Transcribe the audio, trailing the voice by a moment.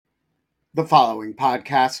The following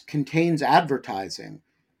podcast contains advertising.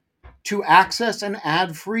 To access an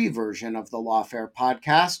ad-free version of the Lawfare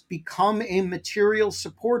podcast, become a material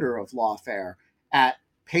supporter of Lawfare at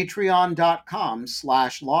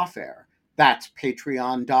patreon.com/lawfare. That's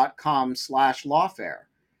patreon.com/lawfare.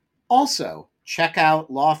 Also, check out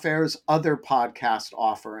Lawfare's other podcast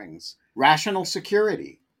offerings: Rational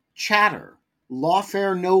Security, Chatter,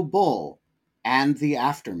 Lawfare No Bull, and The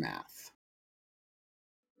Aftermath.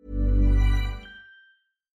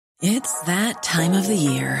 It's that time of the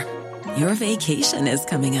year. Your vacation is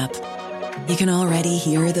coming up. You can already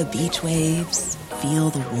hear the beach waves,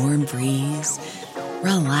 feel the warm breeze,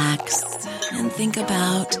 relax, and think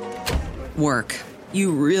about work.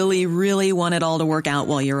 You really, really want it all to work out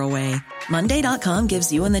while you're away. Monday.com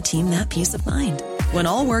gives you and the team that peace of mind. When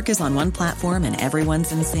all work is on one platform and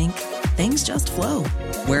everyone's in sync, things just flow.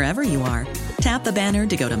 Wherever you are, tap the banner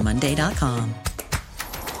to go to Monday.com.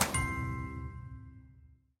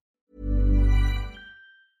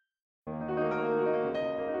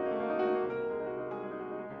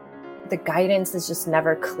 The guidance is just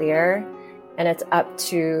never clear, and it's up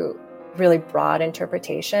to really broad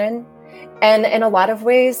interpretation. And in a lot of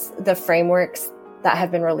ways, the frameworks that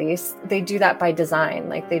have been released, they do that by design.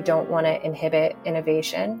 Like, they don't want to inhibit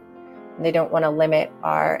innovation. And they don't want to limit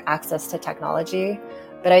our access to technology.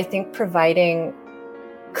 But I think providing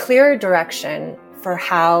clear direction for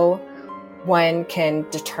how one can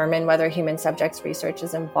determine whether human subjects research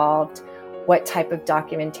is involved, what type of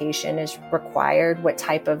documentation is required, what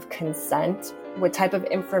type of consent, what type of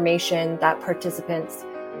information that participants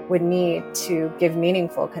would need to give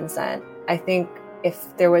meaningful consent. I think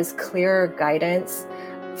if there was clearer guidance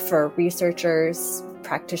for researchers,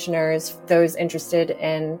 practitioners, those interested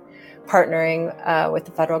in partnering with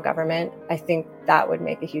the federal government, I think that would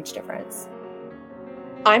make a huge difference.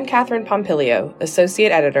 I'm Catherine Pompilio,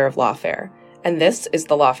 Associate Editor of Lawfare, and this is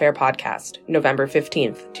the Lawfare Podcast, November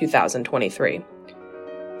 15th, 2023.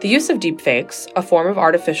 The use of deepfakes, a form of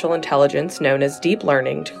artificial intelligence known as deep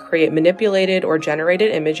learning to create manipulated or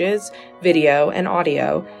generated images, video, and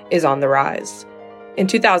audio, is on the rise. In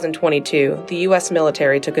 2022, the U.S.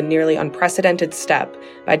 military took a nearly unprecedented step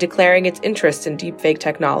by declaring its interest in deepfake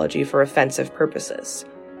technology for offensive purposes.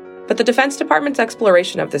 But the Defense Department's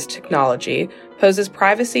exploration of this technology poses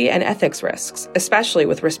privacy and ethics risks, especially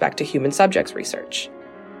with respect to human subjects research.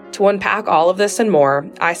 To unpack all of this and more,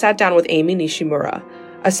 I sat down with Aimee Nishimura,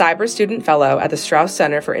 a cyber student fellow at the Strauss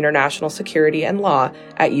Center for International Security and Law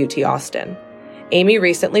at UT Austin. Aimee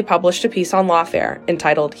recently published a piece on Lawfare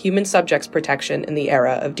entitled Human Subjects Protection in the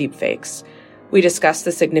Era of Deepfakes. We discussed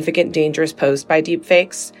the significant dangers posed by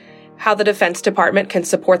deepfakes, how the Defense Department can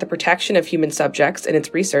support the protection of human subjects in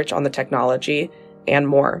its research on the technology, and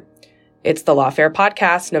more. It's the Lawfare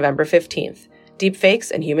Podcast, November 15th, Deepfakes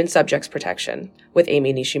and Human Subjects Protection, with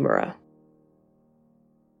Aimee Nishimura.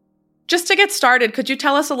 Just to get started, could you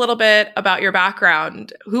tell us a little bit about your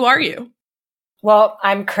background? Who are you? Well,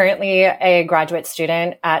 I'm currently a graduate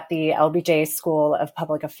student at the LBJ School of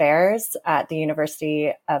Public Affairs at the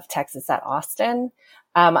University of Texas at Austin.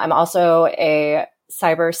 I'm also a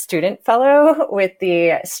cyber student fellow with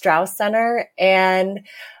the Strauss Center, and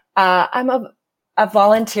I'm a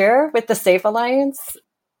volunteer with the Safe Alliance.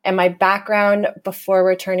 And my background before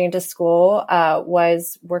returning to school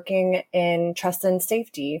was working in trust and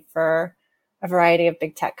safety for a variety of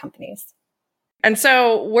big tech companies. And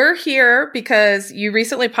so we're here because you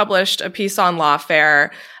recently published a piece on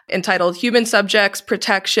Lawfare entitled Human Subjects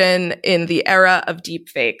Protection in the Era of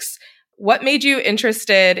Deepfakes. What made you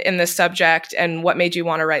interested in this subject, and what made you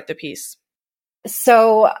want to write the piece?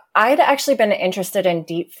 So I'd actually been interested in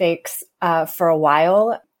deepfakes for a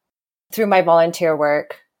while through my volunteer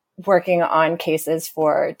work, working on cases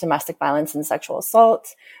for domestic violence and sexual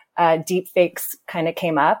assault. Deepfakes kind of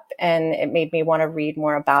came up, and it made me want to read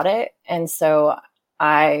more about it. And so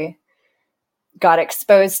I got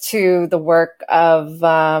exposed to the work of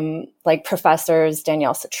professors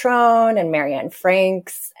Danielle Citron and Marianne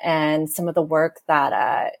Franks, and some of the work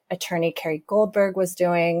that attorney Carrie Goldberg was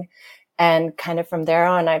doing. And kind of from there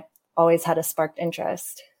on, I've always had a sparked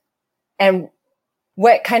interest. And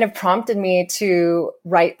what kind of prompted me to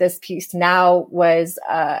write this piece now was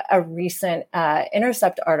a recent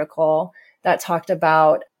Intercept article that talked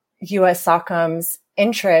about U.S. SOCOM's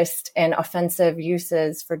interest in offensive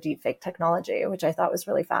uses for deepfake technology, which I thought was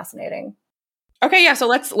really fascinating. Okay, yeah, so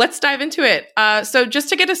let's dive into it. So just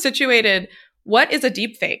to get us situated, what is a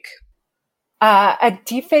deepfake? A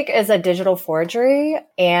deepfake is a digital forgery,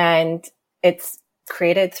 and it's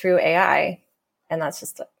created through AI, and that's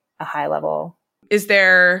just a high level. Is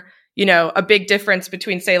there, a big difference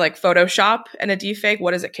between, say, like Photoshop and a deepfake?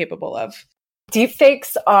 What is it capable of?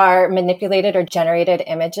 Deepfakes are manipulated or generated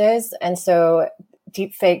images. And so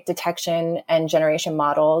deepfake detection and generation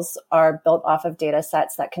models are built off of data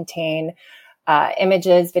sets that contain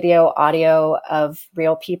images, video, audio of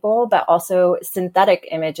real people, but also synthetic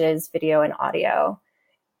images, video, and audio.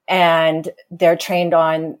 And they're trained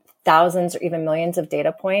on thousands or even millions of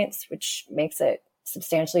data points, which makes it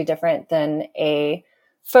substantially different than a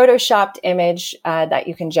photoshopped image that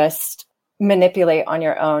you can just manipulate on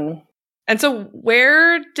your own. And so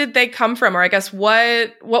where did they come from? Or I guess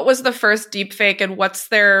what was the first deepfake and what's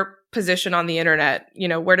their position on the internet?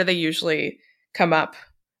 Where do they usually come up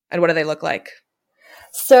and what do they look like?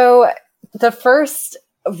 So the first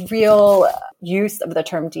real use of the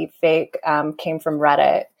term deepfake came from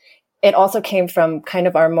Reddit. It also came from kind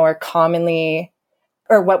of our more commonly,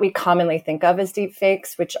 or what we commonly think of as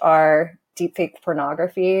deepfakes, which are deepfake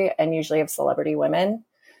pornography and usually of celebrity women.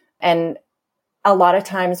 And a lot of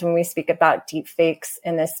times when we speak about deepfakes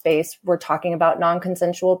in this space, we're talking about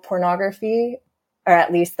non-consensual pornography, or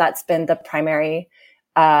at least that's been the primary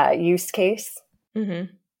use case.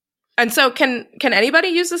 Mm-hmm. And so can anybody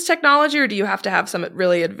use this technology, or do you have to have some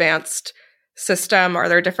really advanced system? Are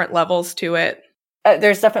there different levels to it?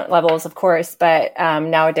 There's different levels, of course, but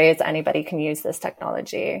nowadays anybody can use this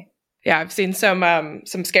technology. Yeah, I've seen some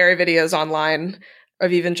scary videos online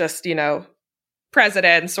of even just,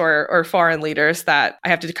 presidents or foreign leaders that I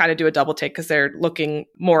have to kind of do a double take because they're looking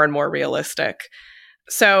more and more realistic.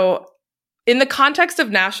 So in the context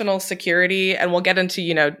of national security, and we'll get into,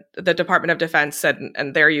 the Department of Defense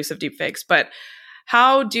and their use of deepfakes, but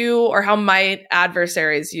how might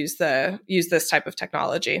adversaries use this type of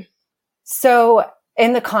technology? So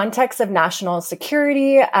in the context of national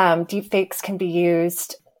security, deepfakes can be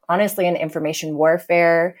used, honestly, in information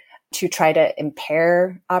warfare to try to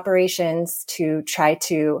impair operations, to try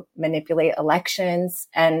to manipulate elections,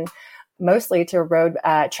 and mostly to erode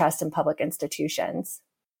trust in public institutions.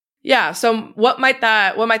 Yeah. So what might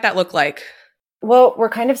that look like? Well, we're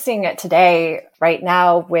kind of seeing it today, right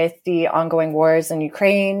now, with the ongoing wars in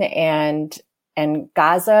Ukraine and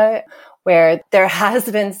Gaza, where there has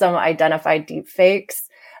been some identified deepfakes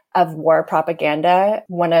of war propaganda.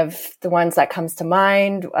 One of the ones that comes to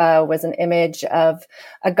mind was an image of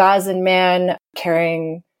a Gazan man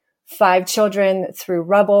carrying 5 children through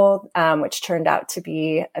rubble, which turned out to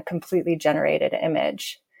be a completely generated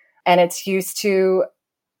image. And it's used to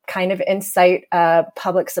kind of incite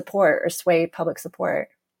public support or sway public support.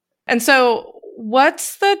 And so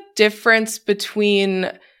what's the difference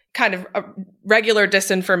between kind of regular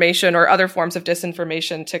disinformation or other forms of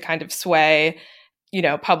disinformation to kind of sway,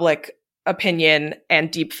 public opinion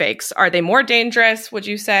and deepfakes? Are they more dangerous, would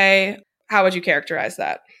you say? How would you characterize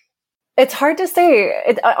that? It's hard to say.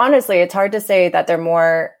 Honestly, it's hard to say that they're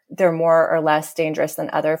more or less dangerous than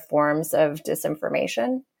other forms of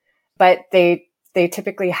disinformation, but they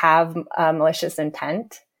typically have malicious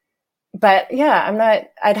intent. But yeah,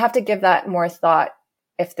 I'd have to give that more thought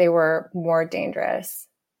if they were more dangerous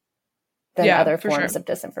than other forms of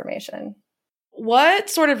disinformation. What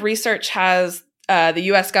sort of research has the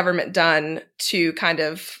U.S. government done to kind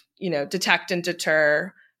of, detect and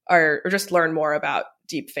deter or just learn more about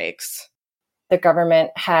deepfakes? The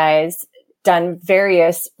government has done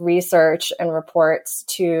various research and reports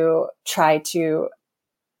to try to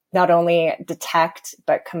not only detect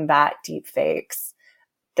but combat deepfakes.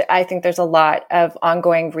 I think there's a lot of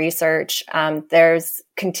ongoing research. There's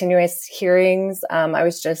continuous hearings. I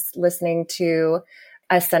was just listening to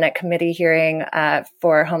a Senate committee hearing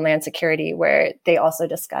for Homeland Security where they also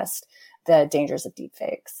discussed the dangers of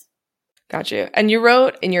deepfakes. Got you. And you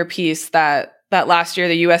wrote in your piece that last year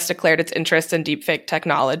the U.S. declared its interest in deepfake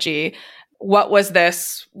technology. What was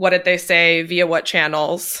this? What did they say? Via what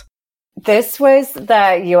channels? This was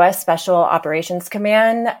the U.S. Special Operations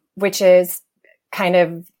Command, which is kind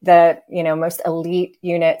of the most elite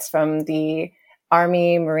units from the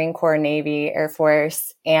Army, Marine Corps, Navy, Air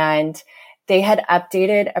Force, and they had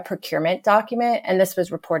updated a procurement document, and this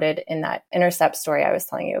was reported in that Intercept story I was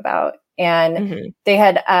telling you about. And they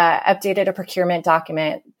had updated a procurement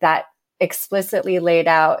document that explicitly laid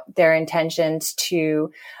out their intentions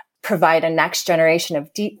to provide a next generation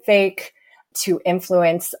of deepfake to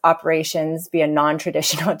influence operations via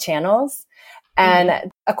non-traditional channels.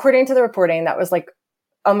 And according to the reporting, that was like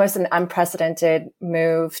almost an unprecedented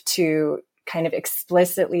move to kind of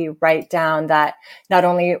explicitly write down that not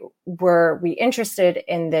only were we interested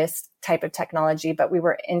in this type of technology, but we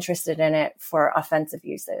were interested in it for offensive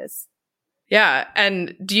uses. Yeah.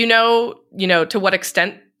 And do you know, to what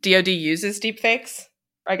extent DoD uses deepfakes?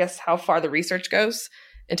 I guess how far the research goes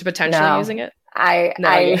into potentially using it?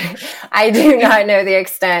 I do not know the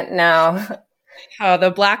extent, no. Oh, the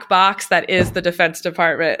black box that is the Defense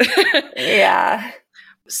Department. Yeah.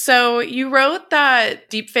 So you wrote that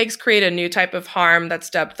deepfakes create a new type of harm that's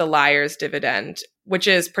dubbed the liar's dividend, which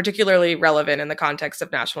is particularly relevant in the context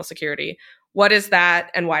of national security. What is that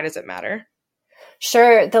and why does it matter?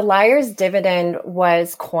 Sure. The liar's dividend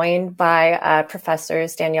was coined by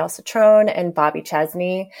professors Danielle Citron and Bobby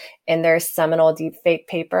Chesney in their seminal deepfake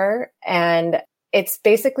paper. And it's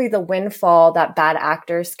basically the windfall that bad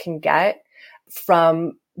actors can get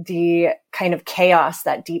from the kind of chaos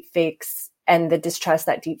that deepfakes and the distrust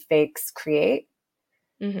that deepfakes create.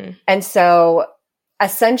 Mm-hmm. And so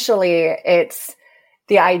essentially it's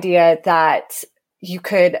the idea that you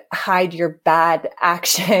could hide your bad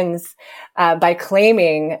actions by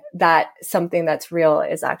claiming that something that's real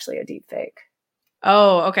is actually a deepfake.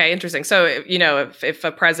 Oh, okay. Interesting. So, if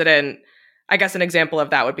a president, I guess an example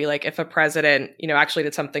of that would be like if a president, actually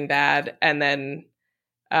did something bad and then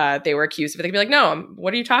they were accused of it, they'd be like, no,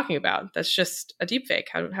 what are you talking about? That's just a deepfake.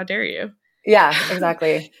 How dare you? Yeah,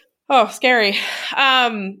 exactly. Oh, scary.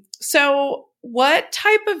 So what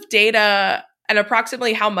type of data and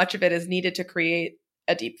approximately how much of it is needed to create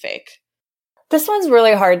a deepfake? This one's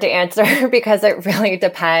really hard to answer because it really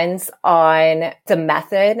depends on the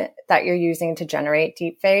method that you're using to generate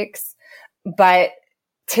deepfakes. But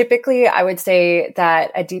typically, I would say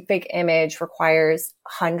that a deepfake image requires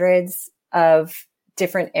hundreds of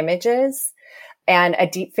different images, and a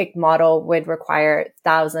deepfake model would require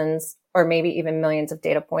thousands or maybe even millions of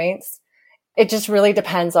data points. It just really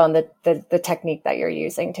depends on the technique that you're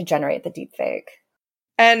using to generate the deepfake.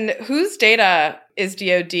 And whose data is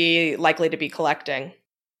DoD likely to be collecting?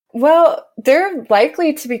 Well, they're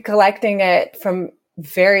likely to be collecting it from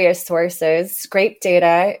various sources. Scrape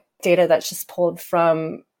data that's just pulled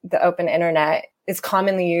from the open internet, is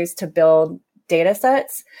commonly used to build data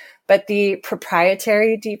sets. But the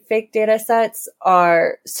proprietary deepfake data sets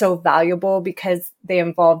are so valuable because they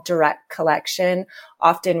involve direct collection,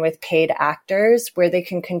 often with paid actors, where they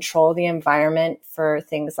can control the environment for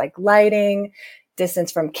things like lighting,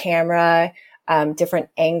 distance from camera, different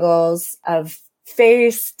angles of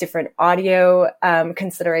face, different audio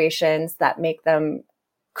considerations that make them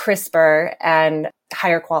crisper and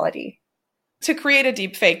higher quality. To create a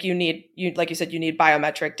deepfake, like you said, you need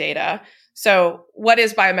biometric data. So what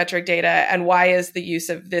is biometric data and why is the use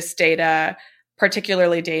of this data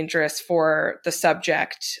particularly dangerous for the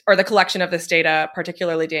subject, or the collection of this data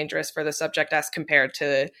particularly dangerous for the subject as compared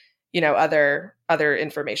to, other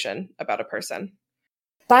information about a person?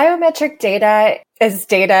 Biometric data is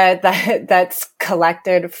data that's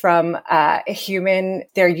collected from a human,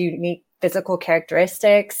 their unique physical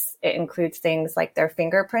characteristics. It includes things like their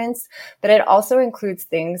fingerprints, but it also includes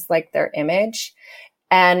things like their image.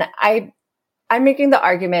 And I'm making the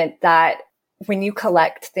argument that when you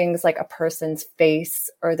collect things like a person's face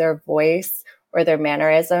or their voice or their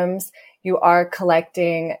mannerisms, you are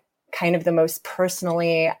collecting kind of the most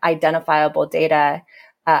personally identifiable data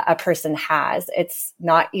a person has. It's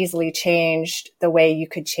not easily changed the way you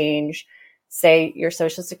could change, say, your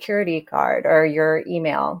social security card or your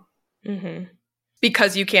email. Mm-hmm.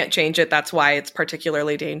 Because you can't change it, that's why it's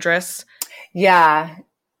particularly dangerous. Yeah.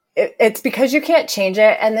 It's because you can't change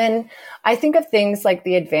it. And then I think of things like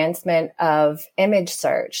the advancement of image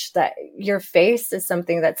search, that your face is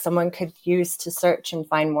something that someone could use to search and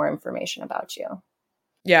find more information about you.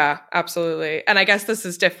 Yeah, absolutely. And I guess this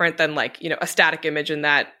is different than a static image in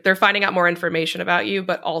that they're finding out more information about you,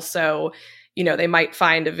 but also, they might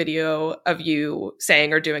find a video of you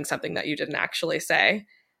saying or doing something that you didn't actually say.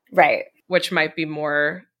 Right. Which might be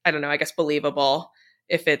more, I don't know, I guess believable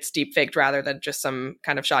if it's deepfaked rather than just some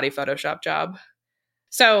kind of shoddy Photoshop job.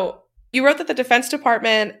 So you wrote that the Defense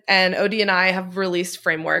Department and OD&I have released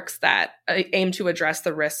frameworks that aim to address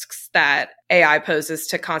the risks that AI poses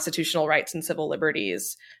to constitutional rights and civil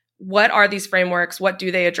liberties. What are these frameworks? What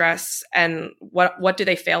do they address? And what do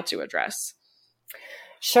they fail to address?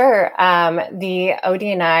 Sure. The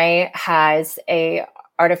OD&I has a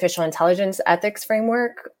artificial intelligence ethics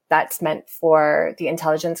framework that's meant for the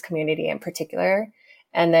intelligence community in particular.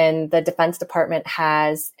 And then the Defense Department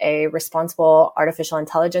has a responsible artificial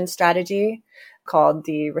intelligence strategy called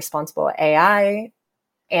the Responsible AI.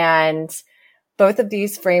 And both of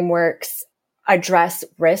these frameworks address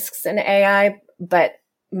risks in AI, but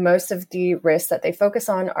most of the risks that they focus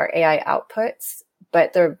on are AI outputs.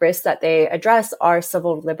 But the risks that they address are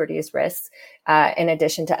civil liberties risks, in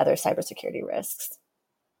addition to other cybersecurity risks.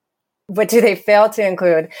 What do they fail to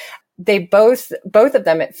include? They both of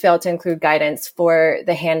them fail to include guidance for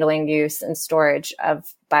the handling, use, and storage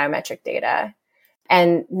of biometric data.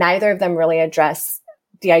 And neither of them really address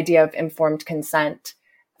the idea of informed consent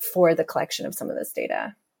for the collection of some of this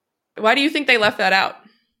data. Why do you think they left that out?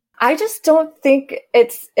 I just don't think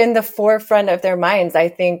it's in the forefront of their minds. I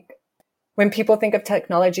think when people think of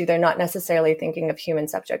technology, they're not necessarily thinking of human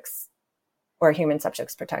subjects or human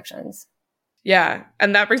subjects protections. Yeah.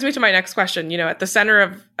 And that brings me to my next question. At the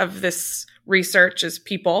center of this research is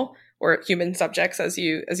people, or human subjects, as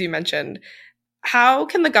you mentioned. How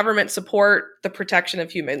can the government support the protection of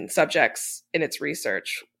human subjects in its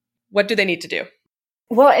research? What do they need to do?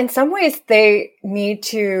 Well, in some ways, they need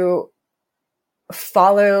to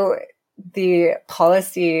follow the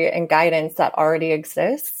policy and guidance that already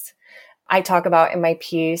exists. I talk about in my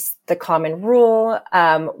piece the Common Rule,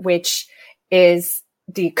 which is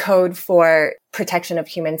the code for protection of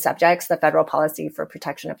human subjects, the federal policy for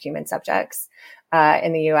protection of human subjects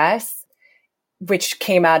in the US, which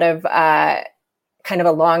came out of kind of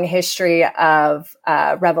a long history of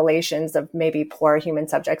revelations of maybe poor human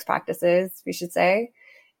subjects practices, we should say.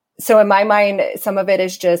 So in my mind, some of it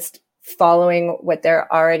is just following what they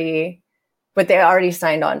already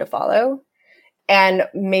signed on to follow. And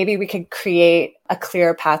maybe we could create a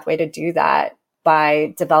clear pathway to do that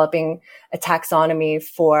by developing a taxonomy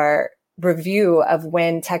for review of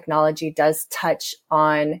when technology does touch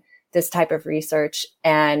on this type of research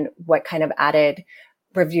and what kind of added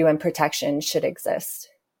review and protection should exist.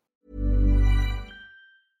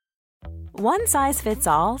 One size fits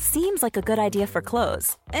all seems like a good idea for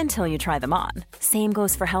clothes until you try them on. Same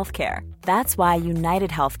goes for healthcare. That's why United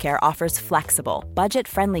Healthcare offers flexible,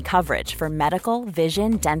 budget-friendly coverage for medical,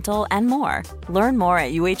 vision, dental, and more. Learn more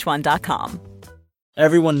at uh1.com.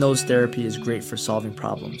 Everyone knows therapy is great for solving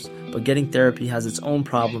problems, but getting therapy has its own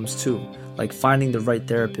problems too, like finding the right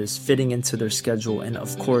therapist, fitting into their schedule, and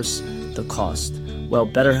of course, the cost. Well,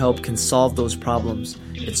 BetterHelp can solve those problems.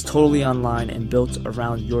 It's totally online and built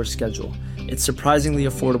around your schedule. It's surprisingly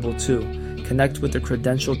affordable too. Connect with a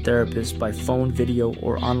credentialed therapist by phone, video,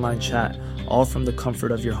 or online chat, all from the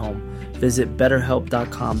comfort of your home. Visit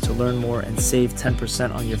BetterHelp.com to learn more and save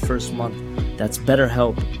 10% on your first month. That's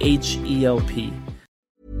BetterHelp, H-E-L-P.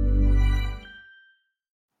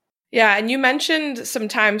 Yeah, and you mentioned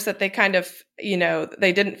sometimes that they kind of,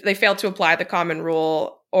 they failed to apply the Common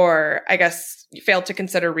Rule, or I guess failed to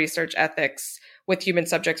consider research ethics with human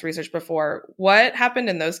subjects research before. What happened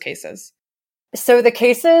in those cases? So the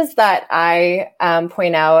cases that I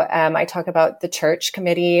point out, I talk about the Church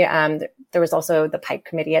Committee. There was also the Pike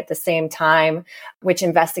Committee at the same time, which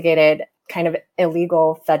investigated kind of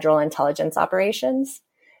illegal federal intelligence operations.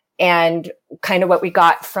 And kind of what we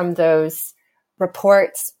got from those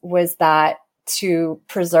reports was that to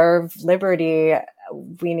preserve liberty,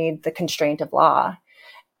 we need the constraint of law.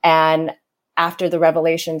 And after the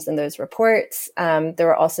revelations in those reports, there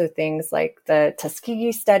were also things like the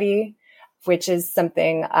Tuskegee study, which is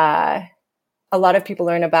something a lot of people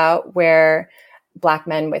learn about, where Black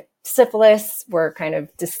men with syphilis were kind of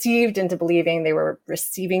deceived into believing they were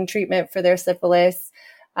receiving treatment for their syphilis,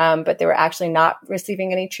 but they were actually not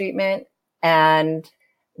receiving any treatment. And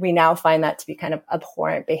we now find that to be kind of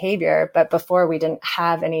abhorrent behavior. But before, we didn't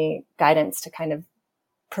have any guidance to kind of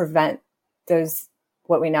prevent those,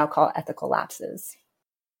 what we now call ethical lapses.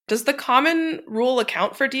 Does the Common Rule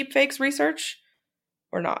account for deepfakes research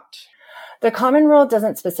or not? The Common Rule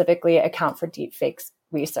doesn't specifically account for deepfakes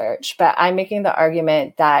research, but I'm making the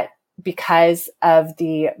argument that because of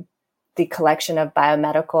the collection of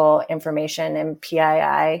biomedical information and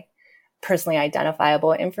PII, personally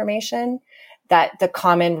identifiable information, that the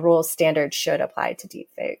Common Rule standard should apply to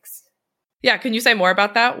deepfakes. Yeah, can you say more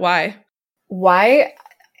about that? Why?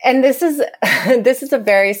 And this is a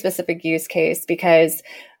very specific use case because,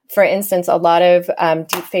 for instance, a lot of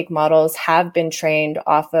deepfake models have been trained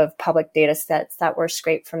off of public data sets that were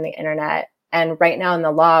scraped from the internet. And right now in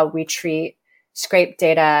the law, we treat scraped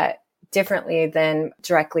data differently than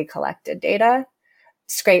directly collected data.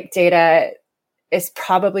 Scraped data is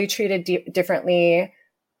probably treated differently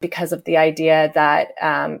because of the idea that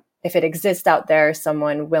if it exists out there,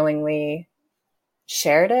 someone willingly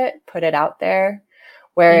shared it, put it out there.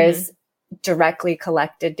 Whereas directly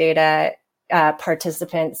collected data,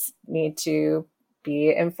 participants need to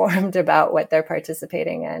be informed about what they're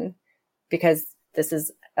participating in because this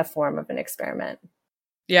is a form of an experiment.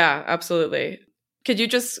 Yeah, absolutely. Could you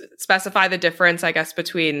just specify the difference, I guess,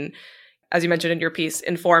 between, as you mentioned in your piece,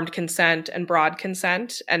 informed consent and broad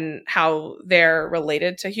consent, and how they're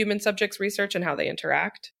related to human subjects research and how they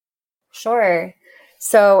interact? Sure.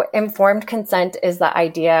 So informed consent is the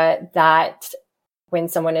idea that when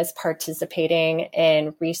someone is participating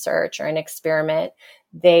in research or an experiment,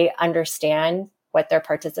 they understand what they're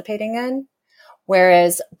participating in.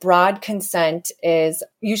 whereas broad consent is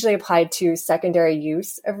usually applied to secondary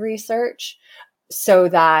use of research so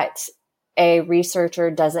that a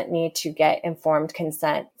researcher doesn't need to get informed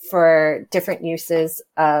consent for different uses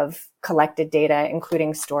of collected data,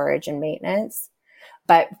 including storage and maintenance.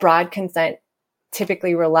 But broad consent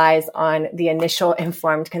typically relies on the initial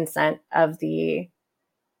informed consent of the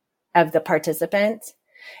participant.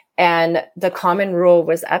 And the common rule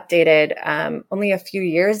was updated only a few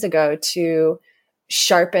years ago to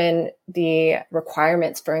sharpen the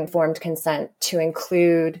requirements for informed consent to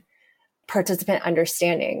include participant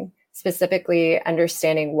understanding, specifically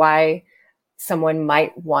understanding why someone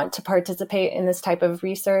might want to participate in this type of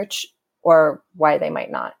research or why they might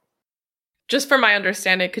not. Just from my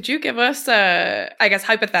understanding, could you give us a, I guess,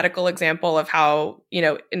 hypothetical example of how,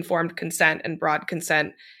 informed consent and broad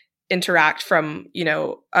consent interact from,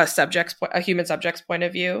 a human subject's point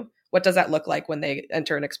of view? What does that look like when they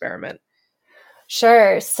enter an experiment?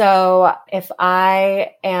 Sure. So if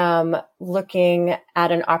I am looking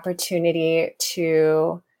at an opportunity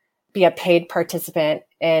to be a paid participant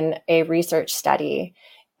in a research study,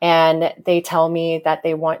 and they tell me that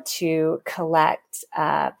they want to collect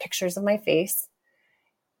pictures of my face,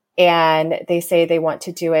 and they say they want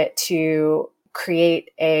to do it to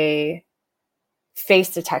create a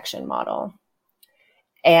face detection model.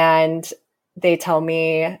 And they tell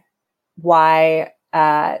me why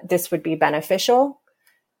this would be beneficial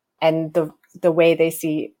and the way they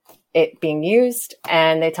see it being used.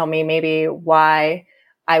 And they tell me maybe why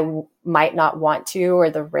I might not want to, or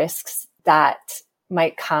the risks that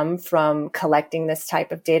might come from collecting this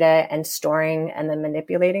type of data and storing and then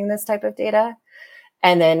manipulating this type of data.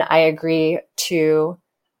 And then I agree to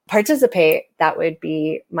participate. That would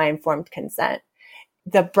be my informed consent.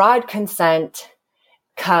 The broad consent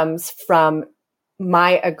comes from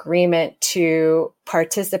my agreement to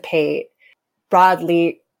participate.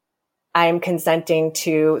 Broadly, I am consenting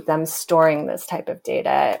to them storing this type of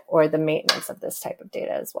data or the maintenance of this type of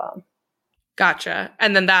data as well. Gotcha.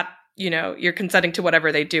 And then that, you're consenting to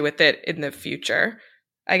whatever they do with it in the future,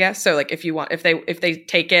 I guess. So like if they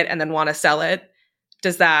take it and then want to sell it,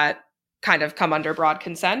 does that kind of come under broad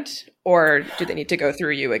consent, or do they need to go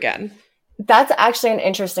through you again? That's actually an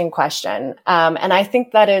interesting question. And I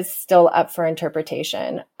think that is still up for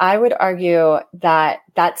interpretation. I would argue that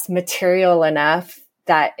that's material enough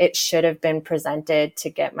that it should have been presented to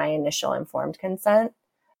get my initial informed consent,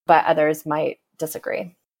 but others might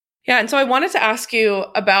disagree. Yeah. And so I wanted to ask you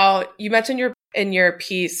about, you mentioned in your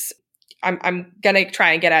piece, I'm going to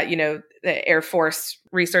try and get at, the Air Force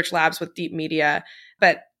research labs with deep media.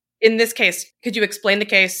 But in this case, could you explain the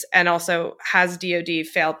case? And also, has DoD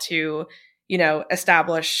failed to,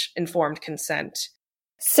 establish informed consent?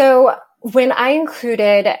 So when I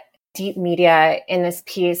included deep media in this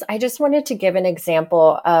piece, I just wanted to give an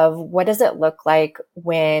example of what does it look like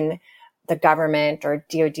when the government or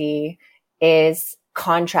DoD is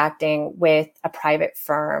contracting with a private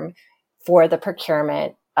firm for the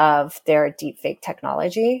procurement of their deepfake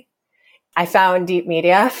technology. I found deep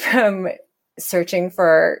media from searching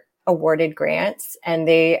for awarded grants, and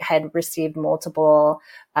they had received multiple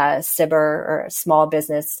SBIR or Small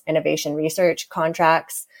Business Innovation Research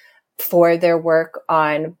contracts for their work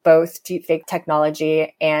on both deepfake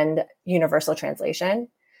technology and universal translation.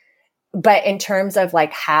 But in terms of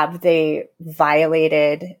have they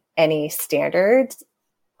violated any standards,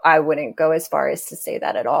 I wouldn't go as far as to say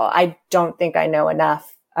that at all. I don't think I know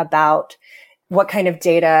enough about what kind of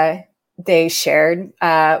data they shared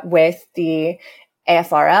with the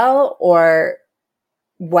AFRL or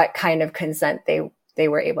what kind of consent they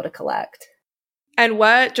were able to collect. And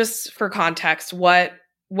what, just for context,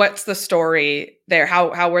 what's the story there?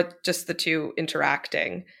 How were just the two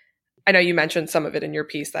interacting? I know you mentioned some of it in your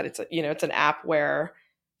piece that it's an app where,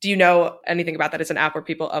 do you know anything about that? It's an app where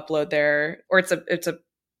people upload or it's a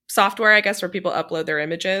software, I guess, where people upload their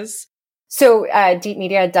images. So Deep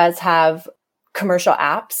Media does have commercial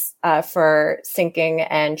apps for syncing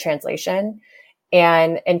and translation.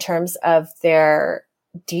 And in terms of their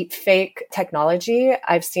deepfake technology,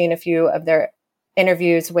 I've seen a few of their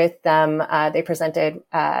interviews with them. They presented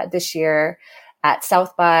this year at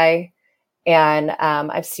South by, and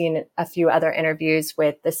I've seen a few other interviews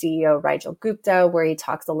with the CEO, Rigel Gupta, where he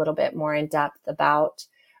talks a little bit more in depth about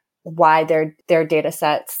why their data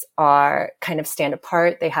sets are kind of stand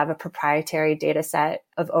apart. They have a proprietary data set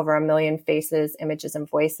of over 1 million faces, images, and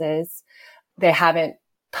voices. They haven't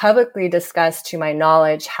publicly discussed, to my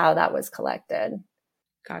knowledge, how that was collected.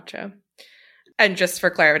 Gotcha. And just for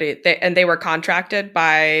clarity, they were contracted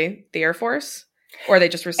by the Air Force, or they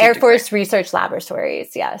just received Air Force Research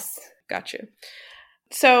Laboratories, yes. Got you.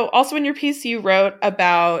 So also in your piece, you wrote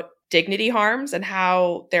about dignity harms and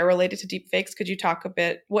how they're related to deepfakes. Could you talk a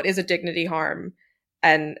bit, what is a dignity harm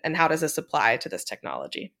and how does this apply to this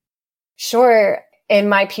technology? Sure. In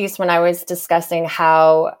my piece, when I was discussing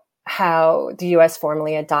how the U.S.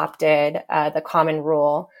 formally adopted the common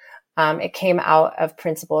rule, it came out of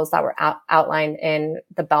principles that were outlined in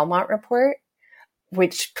the Belmont Report,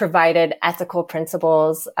 which provided ethical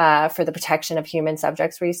principles for the protection of human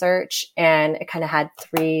subjects research. And it kind of had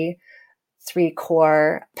three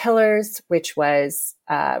core pillars, which was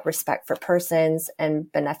respect for persons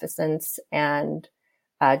and beneficence and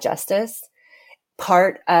justice.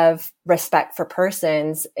 Part of respect for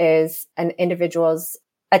persons is an individual's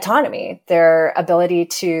autonomy, their ability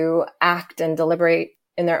to act and deliberate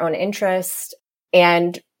in their own interest.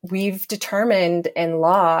 And we've determined in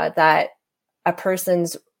law that a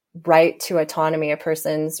person's right to autonomy, a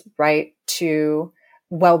person's right to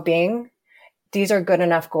well-being, these are good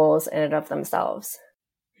enough goals in and of themselves.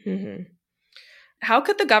 Mm-hmm. How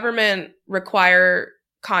could the government require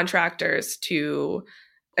contractors to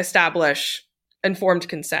establish informed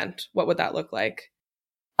consent? What would that look like?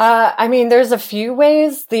 There's a few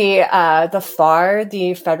ways. The FAR,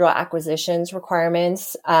 the Federal Acquisitions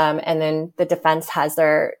Requirements, and then the defense has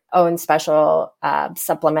their own special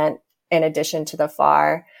supplement in addition to the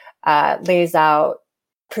FAR, lays out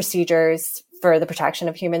procedures for the protection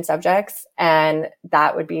of human subjects. And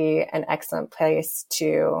that would be an excellent place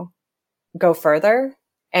to go further.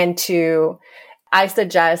 And I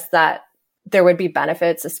suggest that there would be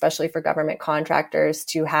benefits, especially for government contractors,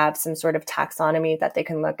 to have some sort of taxonomy that they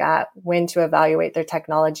can look at when to evaluate their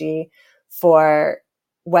technology for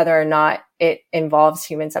whether or not it involves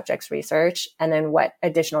human subjects research, and then what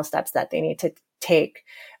additional steps that they need to take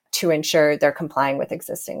to ensure they're complying with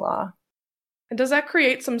existing law. And does that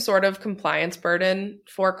create some sort of compliance burden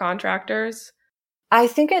for contractors? I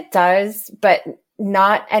think it does, but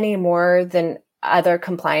not any more than other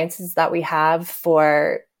compliances that we have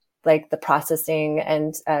for like the processing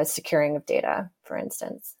and securing of data, for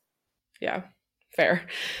instance. Yeah, fair.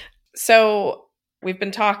 So we've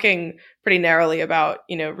been talking pretty narrowly about,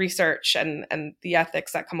 research and the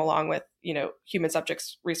ethics that come along with, human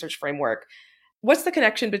subjects research framework. What's the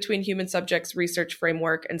connection between human subjects research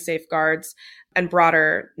framework and safeguards and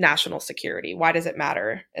broader national security? Why does it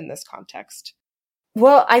matter in this context?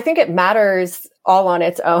 Well, I think it matters all on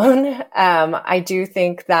its own. I do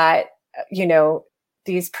think that,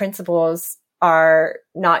 these principles are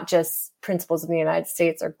not just principles of the United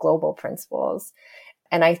States, or global principles.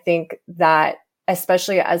 And I think that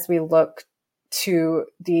especially as we look to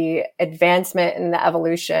the advancement and the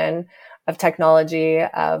evolution of technology,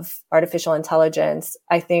 of artificial intelligence,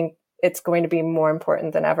 I think it's going to be more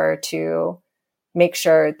important than ever to make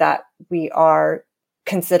sure that we are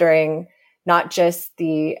considering not just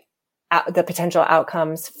the potential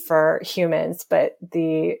outcomes for humans, but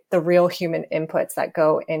the real human inputs that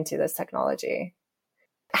go into this technology.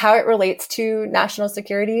 How it relates to national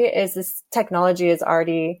security is this technology is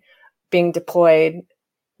already being deployed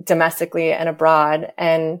domestically and abroad.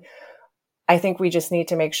 And I think we just need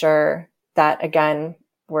to make sure that, again,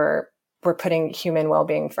 we're putting human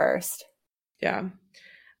well-being first. Yeah.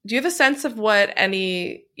 Do you have a sense of what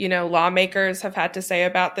any, lawmakers have had to say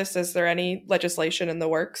about this? Is there any legislation in the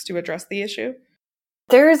works to address the issue?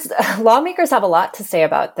 Lawmakers have a lot to say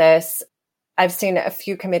about this. I've seen a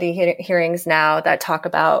few committee hearings now that talk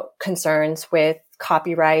about concerns with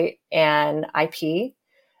copyright and IP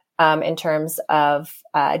in terms of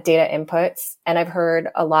data inputs. And I've heard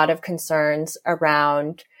a lot of concerns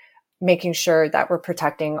around making sure that we're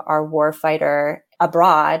protecting our warfighter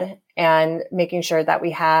abroad and making sure that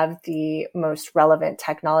we have the most relevant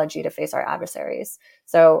technology to face our adversaries.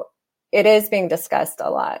 So it is being discussed a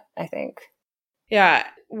lot, I think. Yeah.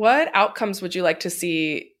 What outcomes would you like to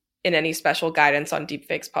see in any special guidance on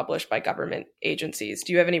deepfakes published by government agencies?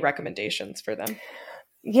 Do you have any recommendations for them?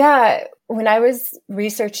 Yeah. When I was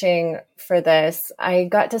researching for this, I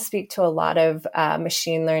got to speak to a lot of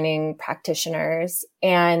machine learning practitioners.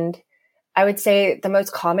 And I would say the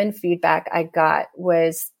most common feedback I got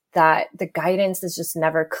was that the guidance is just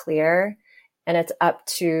never clear, and it's up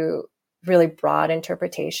to really broad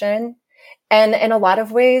interpretation. And in a lot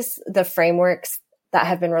of ways, the frameworks that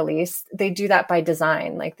have been released, they do that by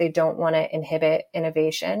design. Like, they don't want to inhibit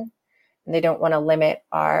innovation, and they don't want to limit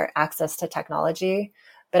our access to technology.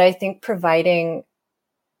 But I think providing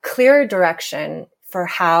clear direction for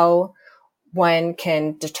how one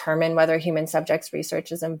can determine whether human subjects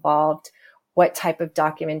research is involved, what type of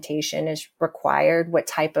documentation is required, what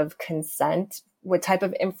type of consent, what type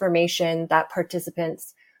of information that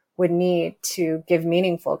participants would need to give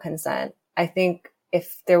meaningful consent. I think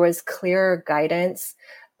if there was clear guidance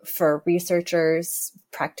for researchers,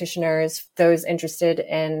 practitioners, those interested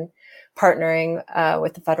in partnering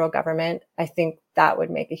with the federal government, I think that would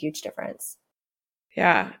make a huge difference.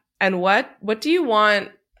 Yeah. And what do you want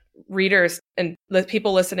readers and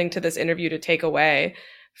people listening to this interview to take away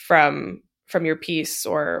from your piece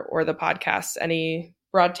or the podcast? Any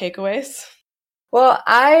broad takeaways? Well,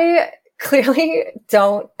 I clearly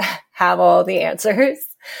don't have all the answers,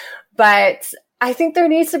 but I think there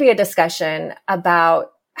needs to be a discussion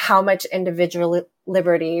about how much individual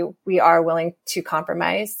liberty we are willing to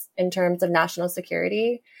compromise in terms of national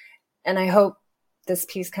security. And I hope this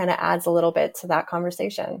piece kind of adds a little bit to that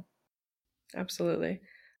conversation. Absolutely.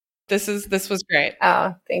 This was great.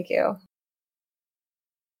 Oh, thank you.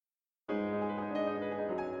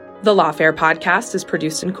 The Lawfare podcast is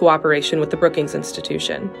produced in cooperation with the Brookings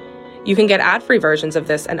Institution. You can get ad-free versions of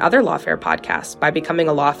this and other Lawfare podcasts by becoming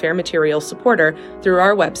a Lawfare Materials supporter through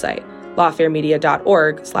our website,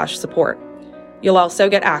 lawfaremedia.org/support. You'll also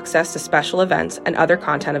get access to special events and other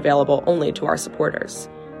content available only to our supporters.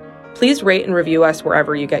 Please rate and review us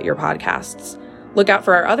wherever you get your podcasts. Look out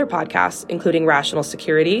for our other podcasts, including Rational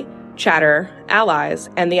Security, Chatter, Allies,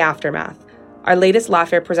 and The Aftermath, our latest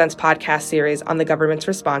Lawfare Presents podcast series on the government's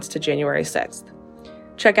response to January 6th.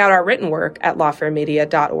 Check out our written work at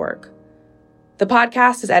lawfaremedia.org. The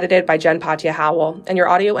podcast is edited by Jen Patja Howell, and your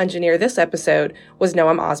audio engineer this episode was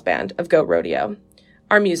Noam Osband of Goat Rodeo.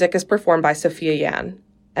 Our music is performed by Sophia Yan.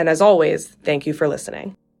 And as always, thank you for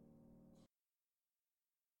listening.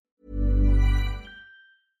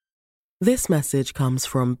 This message comes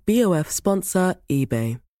from BOF sponsor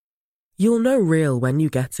eBay. You'll know real when you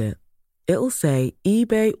get it. It'll say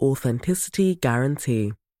eBay Authenticity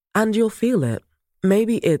Guarantee. And you'll feel it.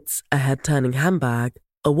 Maybe it's a head-turning handbag,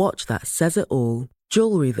 a watch that says it all,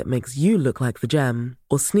 jewelry that makes you look like the gem,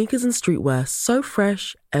 or sneakers and streetwear so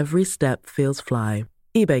fresh every step feels fly.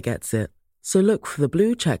 eBay gets it. So look for the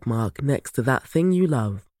blue check mark next to that thing you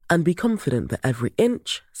love. And be confident that every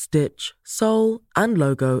inch, stitch, sole, and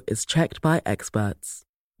logo is checked by experts.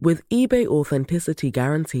 With eBay Authenticity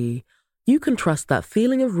Guarantee, you can trust that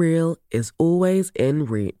feeling of real is always in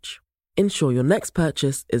reach. Ensure your next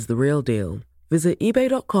purchase is the real deal. Visit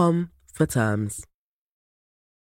ebay.com for terms.